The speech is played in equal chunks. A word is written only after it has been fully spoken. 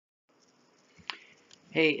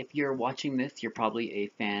Hey, if you're watching this, you're probably a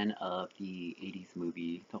fan of the 80s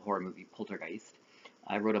movie, the horror movie Poltergeist.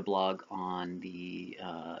 I wrote a blog on the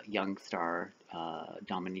young star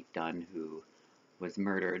Dominique Dunne, who was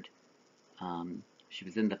murdered. She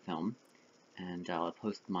was in the film, and I'll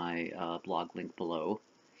post my blog link below.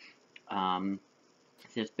 Um,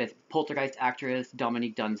 Poltergeist actress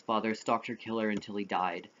Dominique Dunne's father stalked her killer until he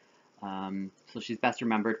died. So she's best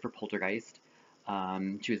remembered for Poltergeist.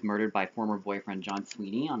 She was murdered by former boyfriend John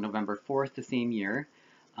Sweeney on November 4th the same year.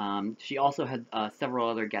 She also had several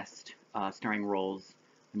other guest starring roles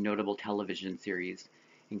in notable television series,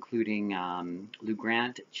 including Lou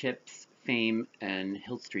Grant, Chips, Fame, and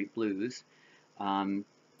Hill Street Blues. It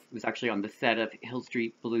was actually on the set of Hill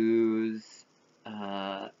Street Blues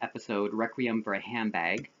episode Requiem for a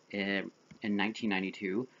Handbag in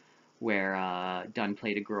 1992, where Dunn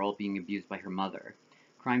played a girl being abused by her mother.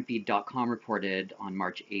 CrimeFeed.com reported on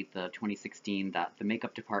March 8th, 2016, that the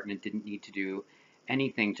makeup department didn't need to do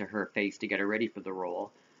anything to her face to get her ready for the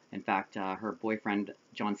role. In fact, her boyfriend,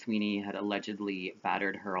 John Sweeney, had allegedly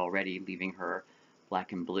battered her already, leaving her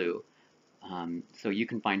black and blue. So you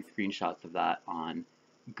can find screenshots of that on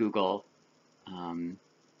Google.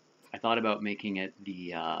 I thought about making it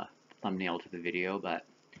the thumbnail to the video, but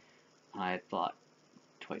I thought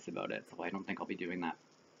twice about it, so I don't think I'll be doing that.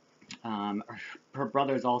 Her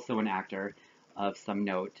brother's also an actor of some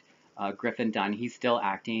note, Griffin Dunne. He's still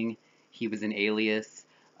acting. He was in Alias.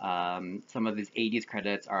 Some of his 80s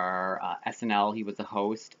credits are SNL. He was a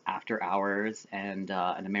host, After Hours, and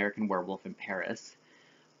An American Werewolf in Paris.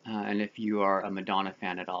 And if you are a Madonna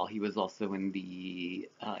fan at all, he was also in the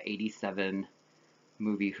 87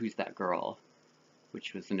 movie Who's That Girl,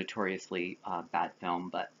 which was a notoriously bad film,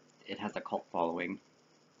 but it has a cult following.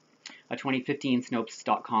 A 2015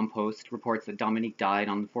 Snopes.com post reports that Dominique died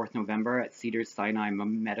on the 4th November at Cedars-Sinai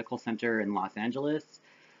Medical Center in Los Angeles.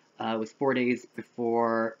 It was 4 days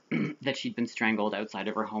before that she'd been strangled outside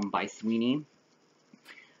of her home by Sweeney.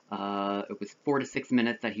 It was 4 to 6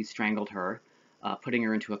 minutes that he strangled her, putting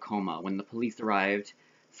her into a coma. When the police arrived,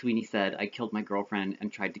 Sweeney said, "I killed my girlfriend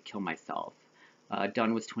and tried to kill myself."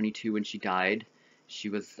 Dunn was 22 when she died. She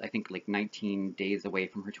was, I think, like 19 days away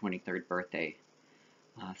from her 23rd birthday.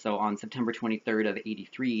 So on September 23rd of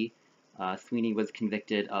 83, Sweeney was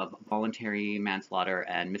convicted of voluntary manslaughter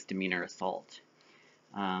and misdemeanor assault.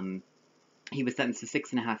 He was sentenced to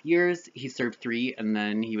 6.5 years. He served 3, and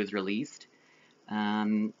then he was released.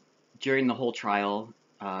 During the whole trial,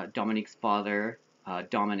 Dominique's father,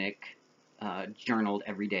 Dominic, journaled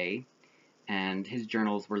every day, and his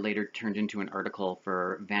journals were later turned into an article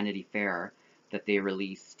for Vanity Fair that they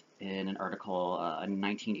released in an article in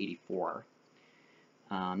 1984.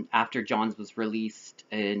 After Johns was released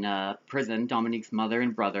in prison, Dominique's mother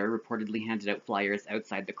and brother reportedly handed out flyers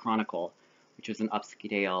outside the Chronicle, which was an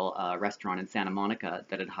upscale restaurant in Santa Monica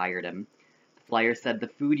that had hired him. The flyer said, "The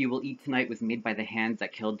food you will eat tonight was made by the hands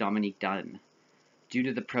that killed Dominique Dunne." Due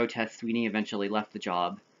to the protests, Sweeney eventually left the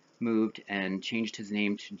job, moved, and changed his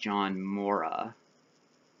name to John Mora.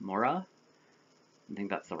 Mora? I think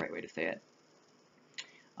that's the right way to say it.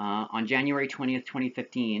 On January 20th,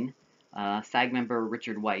 2015, SAG member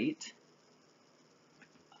Richard White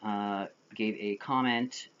gave a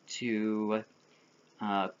comment to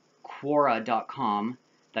Quora.com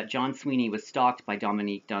that John Sweeney was stalked by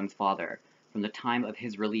Dominique Dunne's father. From the time of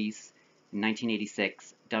his release in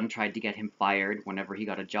 1986, Dunne tried to get him fired whenever he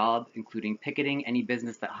got a job, including picketing any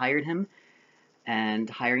business that hired him and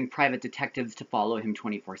hiring private detectives to follow him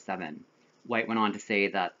 24/7. White went on to say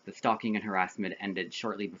that the stalking and harassment ended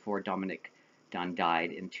shortly before Dominique Dunne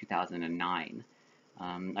died in 2009.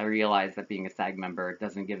 I realize that being a SAG member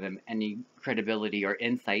doesn't give him any credibility or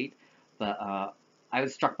insight, but I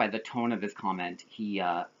was struck by the tone of his comment. He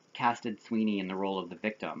casted Sweeney in the role of the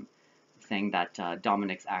victim, saying that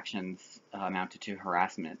Dominique's actions amounted to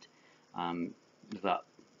harassment. Is that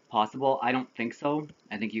possible? I don't think so.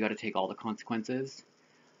 I think you got to take all the consequences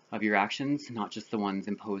of your actions, not just the ones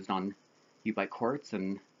imposed on you by courts.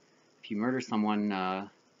 And if you murder someone,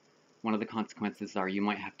 one of the consequences are you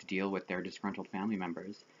might have to deal with their disgruntled family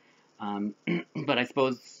members. But I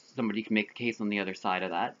suppose somebody can make a case on the other side of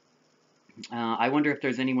that. I wonder if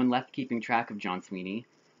there's anyone left keeping track of John Sweeney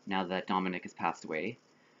now that Dominic has passed away.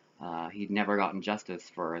 He'd never gotten justice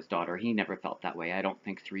for his daughter. He never felt that way. I don't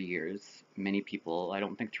think 3 years, many people, I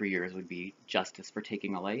don't think 3 years would be justice for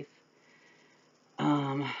taking a life.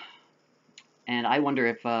 And I wonder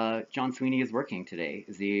if John Sweeney is working today.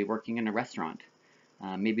 Is he working in a restaurant?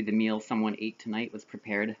 Maybe the meal someone ate tonight was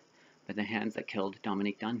prepared by the hands that killed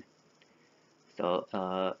Dominique Dunne.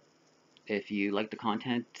 So if you like the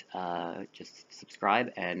content, just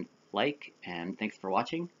subscribe and like, and thanks for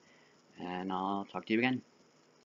watching, and I'll talk to you again.